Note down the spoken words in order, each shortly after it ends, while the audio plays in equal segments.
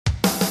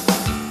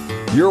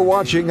You're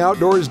watching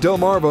Outdoors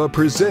Delmarva,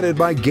 presented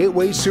by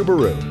Gateway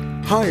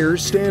Subaru. Higher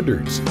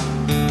standards.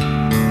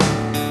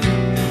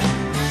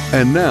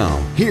 And now,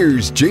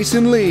 here's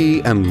Jason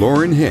Lee and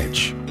Lauren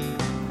Hitch.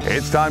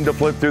 It's time to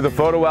flip through the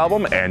photo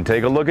album and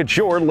take a look at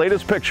your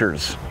latest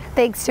pictures.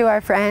 Thanks to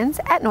our friends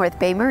at North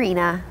Bay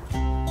Marina.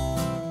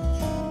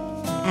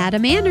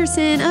 Adam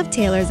Anderson of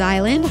Taylor's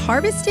Island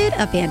harvested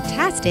a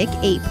fantastic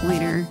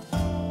 8-pointer.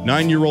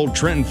 9-year-old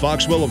Trenton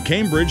Foxwell of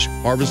Cambridge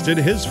harvested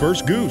his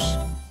first goose.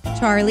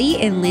 Charlie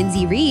and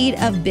Lindsay Reed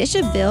of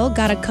Bishopville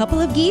got a couple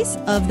of geese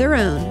of their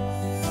own.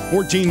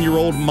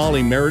 14-year-old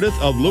Molly Meredith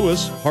of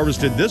Lewis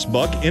harvested this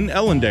buck in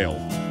Ellendale.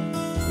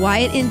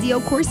 Wyatt and Zio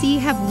Corsi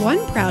have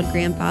one proud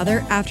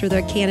grandfather after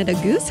their Canada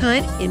goose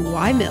hunt in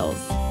Y Mills.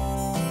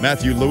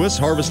 Matthew Lewis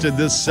harvested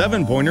this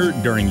 7-pointer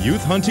during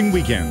youth hunting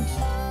weekends.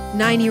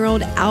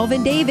 9-year-old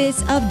Alvin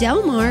Davis of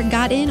Delmar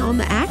got in on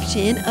the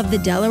action of the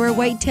Delaware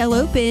Whitetail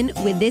Open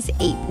with this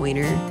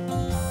 8-pointer.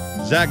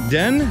 Zach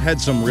Den had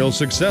some real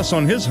success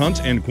on his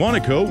hunt in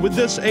Quantico with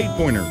this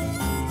 8-pointer.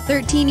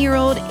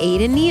 13-year-old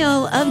Aiden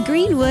Neal of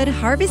Greenwood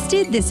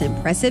harvested this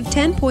impressive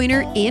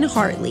 10-pointer in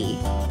Hartley.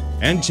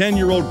 And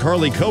 10-year-old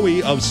Carly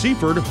Coey of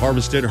Seaford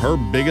harvested her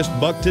biggest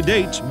buck to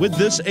date with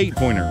this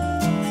 8-pointer.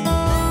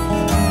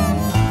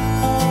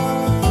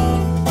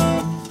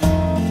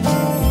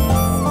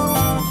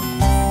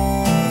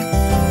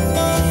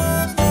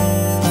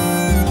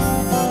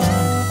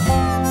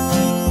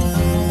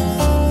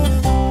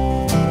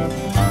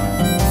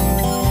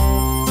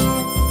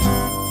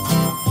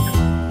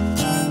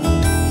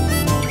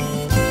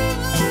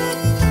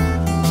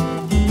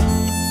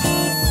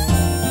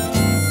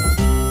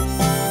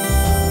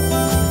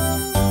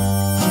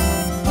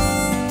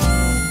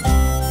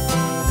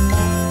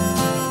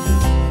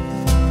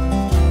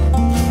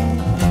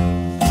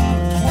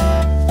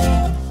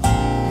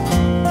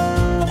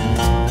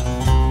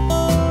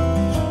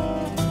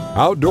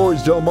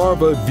 Outdoors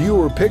Delmarva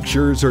viewer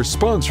pictures are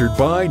sponsored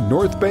by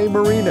North Bay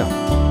Marina.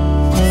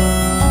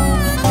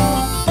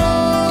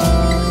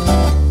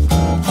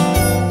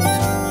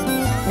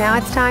 Now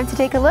it's time to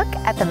take a look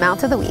at the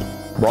Mount of the Week.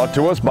 Brought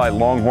to us by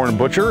Longhorn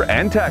Butcher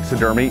and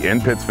Taxidermy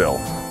in Pittsville.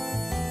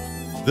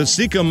 The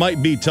Sika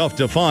might be tough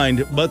to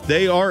find, but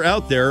they are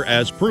out there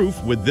as proof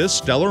with this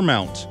stellar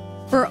mount.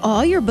 For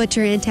all your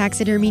butcher and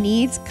taxidermy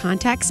needs,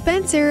 contact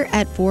Spencer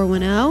at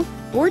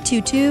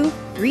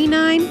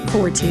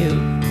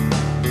 410-422-3942.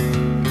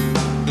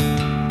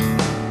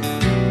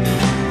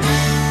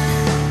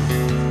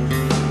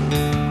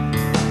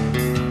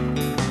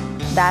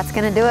 That's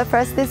going to do it for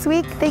us this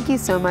week. Thank you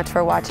so much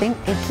for watching,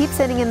 and keep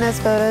sending in those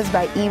photos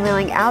by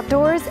emailing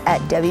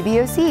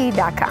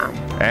outdoors@wboc.com.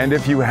 And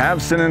if you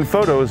have sent in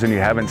photos and you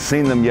haven't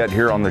seen them yet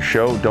here on the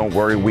show, don't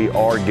worry, we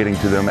are getting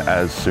to them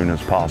as soon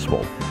as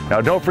possible.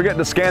 Now don't forget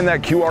to scan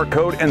that QR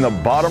code in the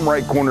bottom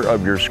right corner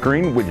of your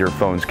screen with your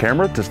phone's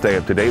camera to stay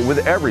up to date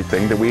with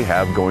everything that we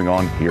have going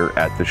on here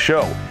at the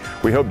show.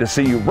 We hope to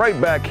see you right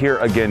back here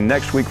again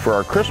next week for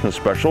our Christmas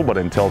special, but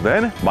until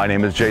then, my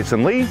name is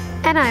Jason Lee.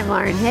 And I'm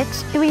Lauren Hitch,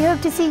 and we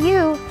hope to see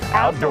you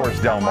Outdoors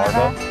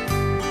Delmarva.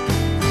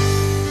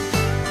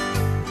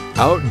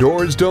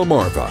 Outdoors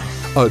Delmarva,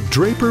 a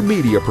Draper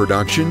Media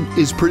production,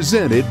 is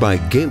presented by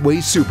Gateway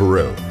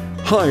Subaru.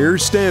 Higher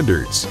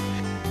standards.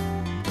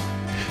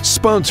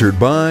 Sponsored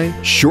by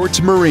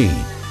Shorts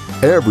Marine,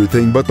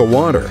 everything but the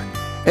water,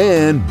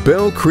 and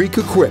Bell Creek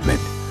Equipment.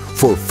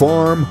 For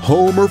farm,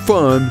 home, or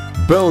fun,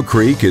 Bell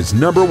Creek is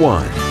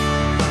 #1.